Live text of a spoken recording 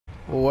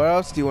Where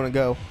else do you want to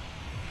go?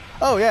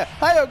 Oh yeah.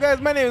 Hi yo guys,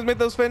 my name is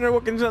Mythos Fender.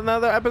 Welcome to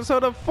another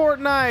episode of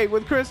Fortnite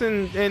with Chris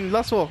and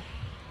Lustful.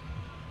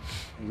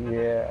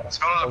 Yeah. Let's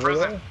go to the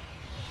prison.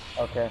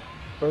 There? Okay.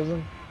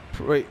 Prison?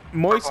 Wait,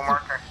 moist.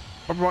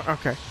 Purple marker.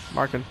 Okay,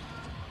 marking.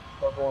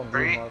 Purple and blue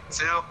 3, marker.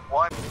 2,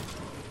 1.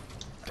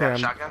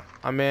 Okay, Shotgun.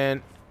 I'm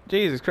in.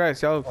 Jesus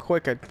Christ, y'all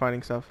quick at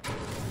finding stuff.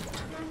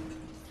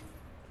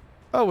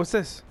 Oh, what's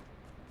this?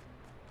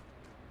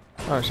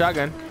 Oh,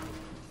 shotgun.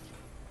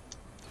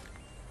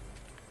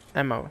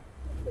 Ammo.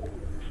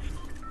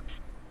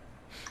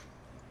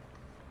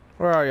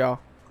 Where are y'all?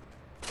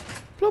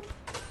 Bloop.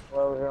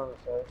 We're over here on the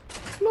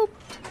side. Bloop.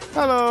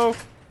 Hello.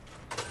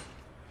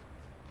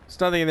 There's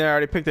nothing in there. I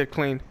already picked it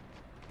clean.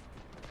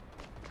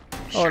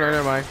 Sure. Oh, no,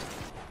 never mind.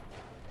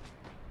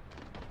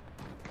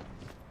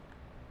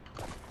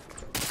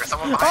 There's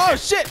someone behind Oh, you.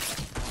 shit!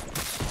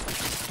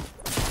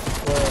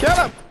 Get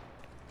him!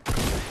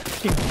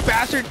 You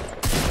bastard!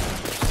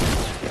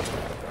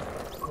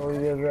 Where are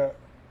you guys at?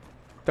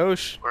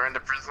 Dosh. We're in the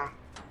prison.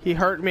 He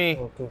hurt me.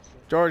 Okay.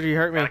 George, he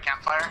hurt me. Got a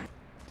campfire?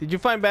 Did you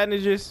find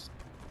bandages?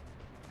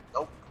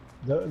 Nope.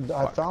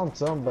 I found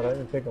some, but I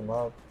didn't pick them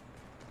up.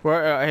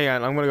 Where? Hang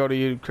on, I'm gonna go to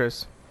you,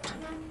 Chris.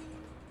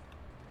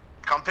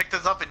 Come pick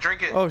this up and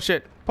drink it. Oh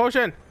shit!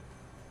 Potion.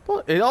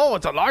 Oh,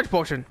 it's a large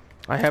potion.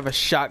 I have a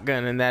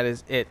shotgun, and that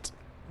is it.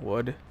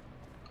 Wood.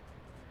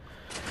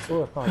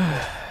 Ooh, I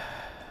found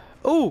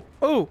Ooh,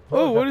 ooh,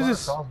 ooh! What is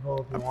this?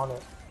 Crossbow if you want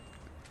it.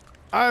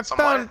 I Some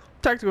found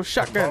what? tactical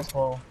shotgun.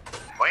 Crossbow.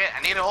 Wait,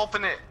 I need to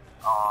open it.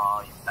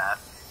 Oh, you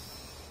bastard.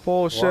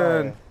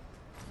 Potion. Why?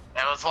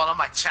 That was one of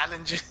my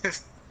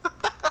challenges.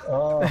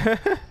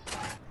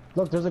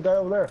 Look, there's a guy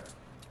over there.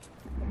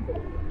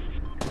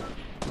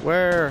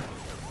 Where?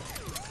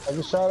 I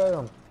just shot at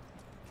him.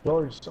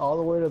 George, all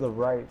the way to the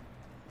right.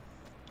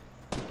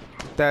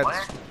 That's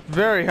What?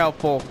 very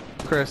helpful,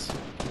 Chris.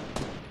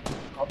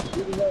 I'm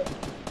shooting at.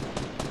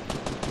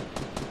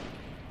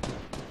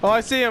 Oh,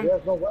 I see He him.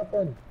 has no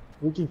weapon.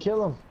 We can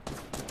kill him.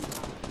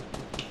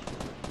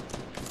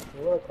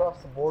 He went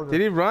across the border.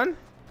 Did he run?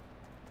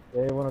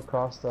 Yeah, he went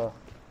across the.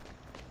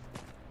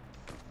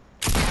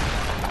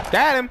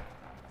 Got him.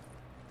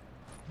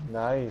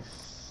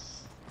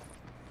 Nice.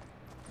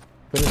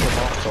 Finish him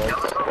off, boy.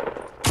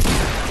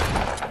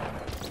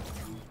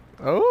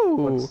 Oh.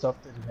 What stuff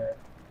did he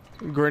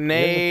have?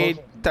 Grenade,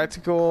 There's a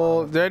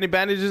tactical. Is there any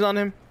bandages on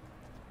him?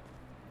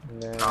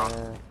 Nah.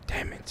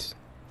 Damn it.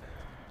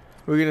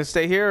 We're gonna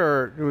stay here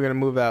or are we gonna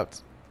move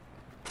out?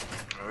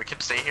 We can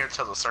stay here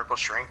till the circle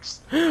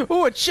shrinks.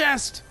 Oh, a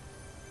chest!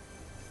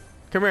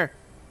 Come here.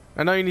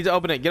 I know you need to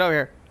open it. Get over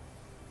here.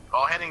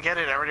 Go ahead and get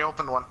it. I already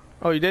opened one.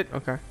 Oh, you did?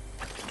 Okay.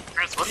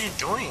 Chris, what are you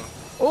doing?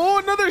 Oh,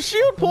 another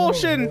shield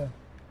potion! Yeah.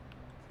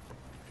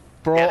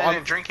 Bro, Get it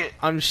and drink it.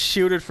 I'm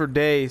shielded for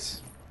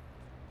days.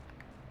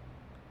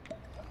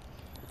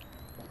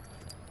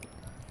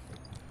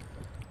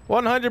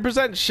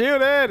 %,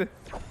 shielded!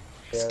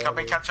 Just come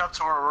and catch up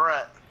to where we're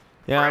at.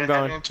 Yeah, We're I'm heading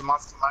going. into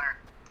Monster Mire.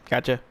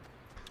 Gotcha.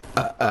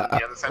 The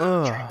other side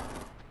of the tree. Ugh.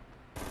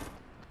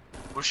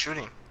 Who's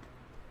shooting?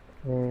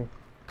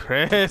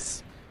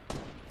 Chris.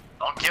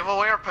 Don't give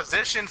away our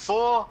position,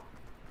 fool.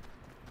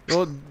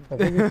 Well, I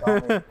think he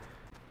found me.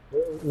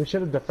 We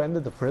should have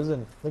defended the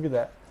prison. Look at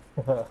that.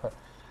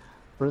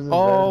 Prison.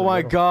 oh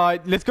my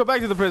god. Let's go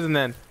back to the prison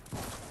then.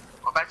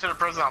 Go back to the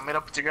prison. I'll meet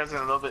up with you guys in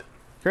a little bit.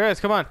 Chris,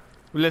 come on.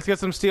 Let's get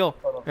some steel.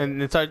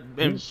 And it's Are you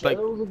and sure like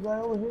there was a guy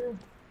over here?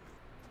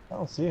 I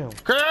don't see him.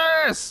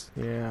 Chris!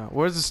 Yeah.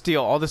 Where's the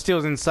steel? All the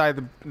steel's inside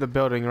the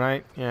building,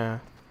 right? Yeah.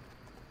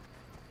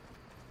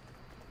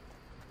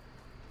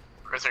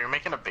 Chris, are you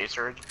making a base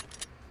rig?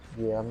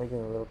 Yeah, I'm making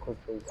a little quick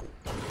basic.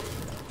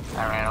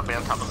 Alright, I'll be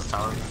on top of the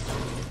tower.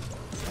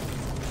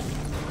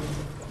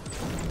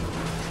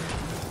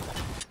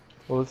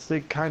 Well, let's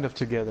stay kind of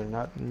together,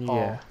 not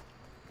Yeah.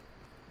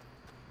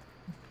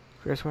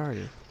 Chris, where are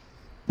you?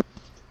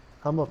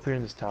 I'm up here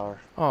in this tower.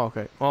 Oh,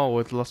 okay. Oh,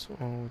 with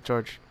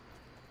George.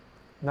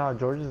 No,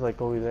 George is like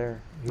over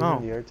there. He's Oh.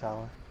 in the air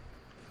tower.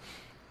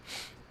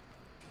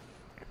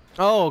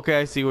 Oh, okay.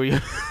 I see where you.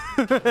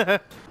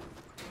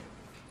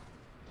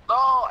 No,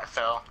 I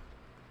fell.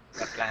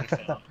 My plan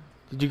failed.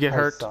 Did you get I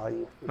hurt? saw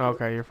you.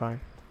 Okay, you're fine.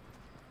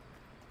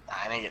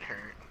 I didn't get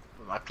hurt.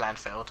 My plan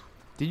failed.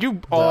 Did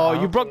you? Oh,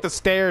 you broke the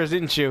stairs,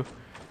 didn't you?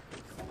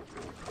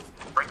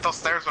 Break those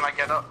stairs when I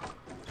get up.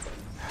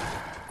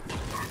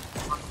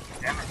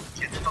 Damn it.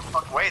 Get in the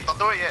fuck. Wait, don't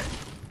do it yet.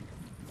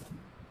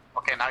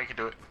 Okay, now you can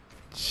do it.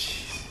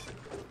 Jeez.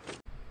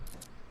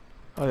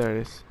 Oh, there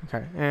it is.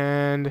 Okay,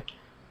 and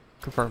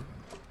confirm.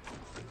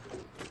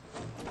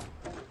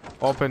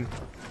 Open.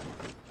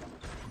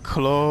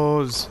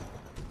 Close.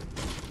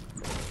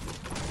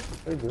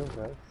 What are you doing,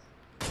 guys?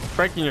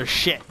 Breaking your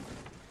shit.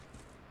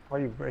 Why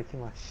are you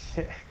breaking my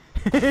shit?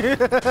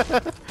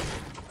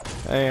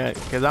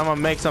 Because I'm gonna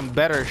make some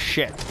better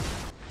shit.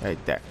 Right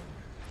there.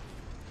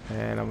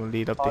 And I'm gonna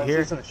lead up to I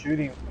here. see some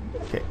shooting.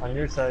 Okay. On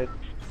your side.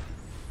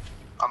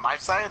 On my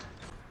side?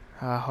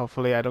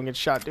 Hopefully I don't get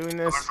shot doing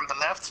this. Coming from the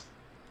left?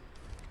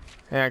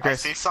 Yeah, I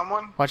Chris. see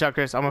someone. Watch out,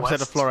 Chris. I'm gonna set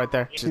the West. floor right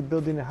there. Keep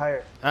building it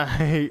higher.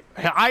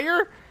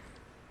 Higher?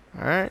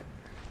 All right.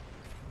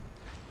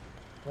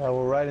 Yeah,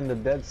 we're right in the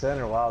dead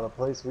center. Wow, the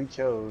place we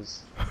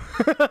chose.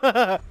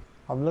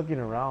 I'm looking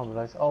around,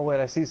 but oh wait,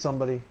 I see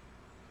somebody.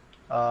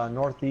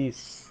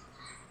 Northeast.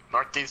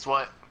 Northeast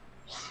what?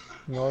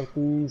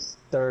 Northeast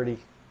 30.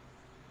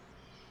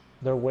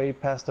 They're way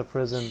past the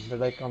prison. They're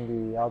like on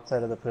the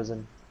outside of the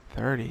prison.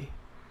 30.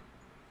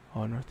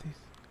 Oh, northeast.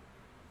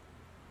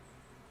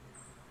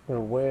 They're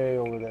way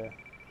over there.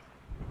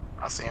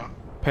 I see him.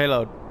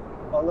 Payload.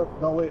 Oh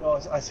look, no wait.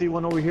 Oh, I see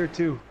one over here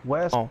too.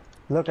 West. Oh.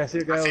 Look, I see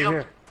a guy I see over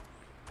him. here.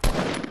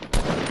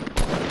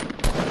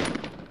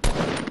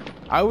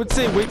 I would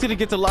say wait till he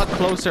gets a lot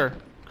closer,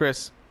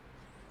 Chris.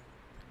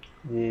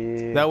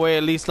 Yeah. That way,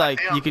 at least like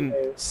I see you him.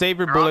 can save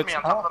your They're on bullets. me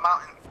on top of the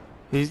mountain.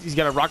 He's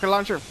got a rocket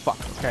launcher. Fuck.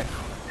 Okay.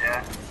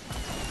 Yeah.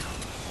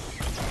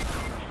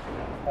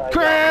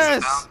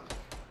 Chris! Down.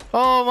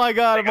 Oh my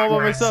God! I'm all by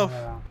Chris. myself.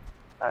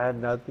 I had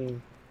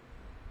nothing.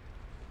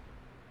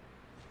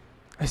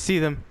 I see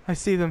them. I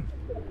see them.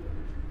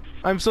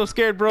 I'm so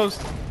scared, bros.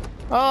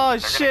 Oh They're gonna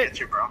shit! get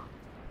you, bro.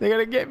 They're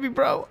gonna get me,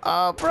 bro.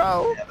 Oh,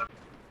 bro. Yeah, I'm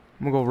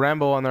gonna go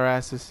Rambo on their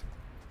asses.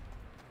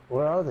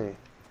 Where are they?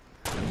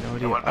 No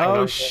idea. one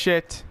Oh right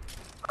shit!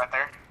 right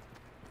there.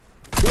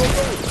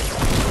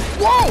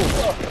 Whoa!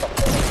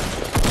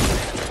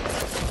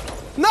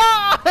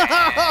 No!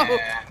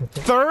 Yeah.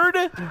 Third?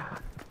 It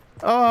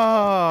was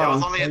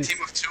Oh. only a team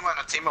of 2 and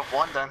a team of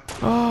 1 then.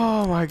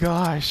 Oh my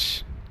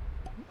gosh.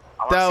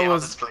 I want to That see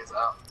was- how this plays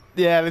out.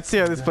 Yeah, let's see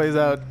how this plays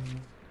out.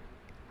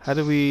 How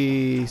do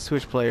we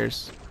switch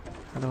players?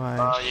 How do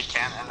I? You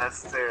can't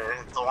unless the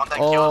one that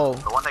Oh. killed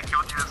the one that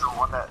killed you is the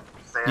one that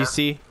is there. You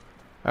see?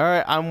 All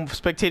right, I'm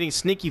spectating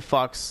Sneaky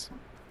Fox.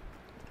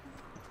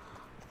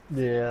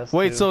 Yeah.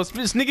 Wait, so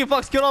Sneaky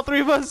Fox killed all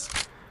 3 of us?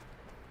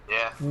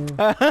 Yeah.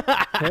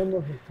 Him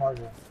was his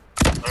partner.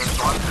 There's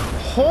one.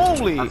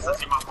 Holy! That's the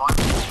team of 1.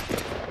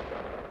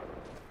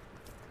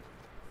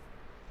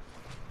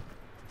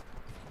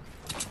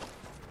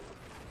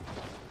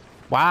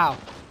 Wow.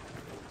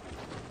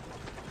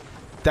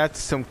 That's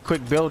some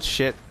quick build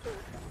shit.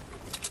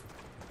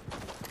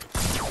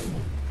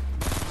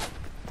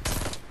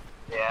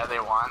 Yeah, they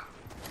won.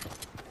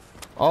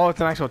 Oh,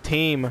 it's an actual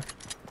team.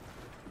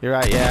 You're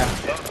right, yeah.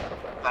 Yeah.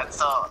 That's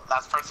the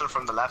last person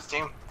from the last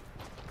team.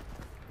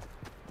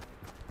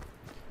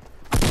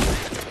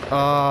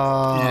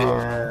 Oh,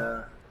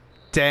 Yeah.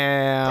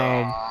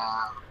 damn. Damn.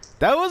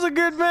 That was a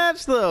good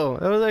match, though.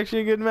 That was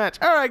actually a good match.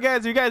 All right,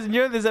 guys. If you guys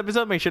enjoyed this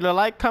episode, make sure to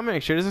like, comment,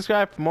 make sure to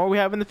subscribe for more we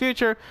have in the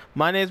future.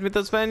 My name is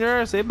Mythos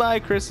Fenrir. Say bye,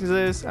 Chris.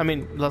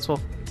 Lust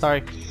Wolf.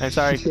 Sorry. I'm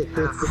sorry.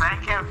 The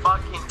second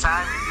fucking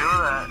time you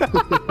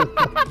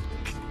do that.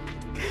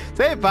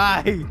 Say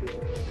bye.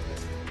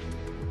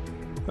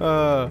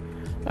 All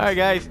right,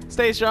 guys.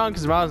 Stay strong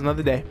because tomorrow's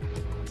another day.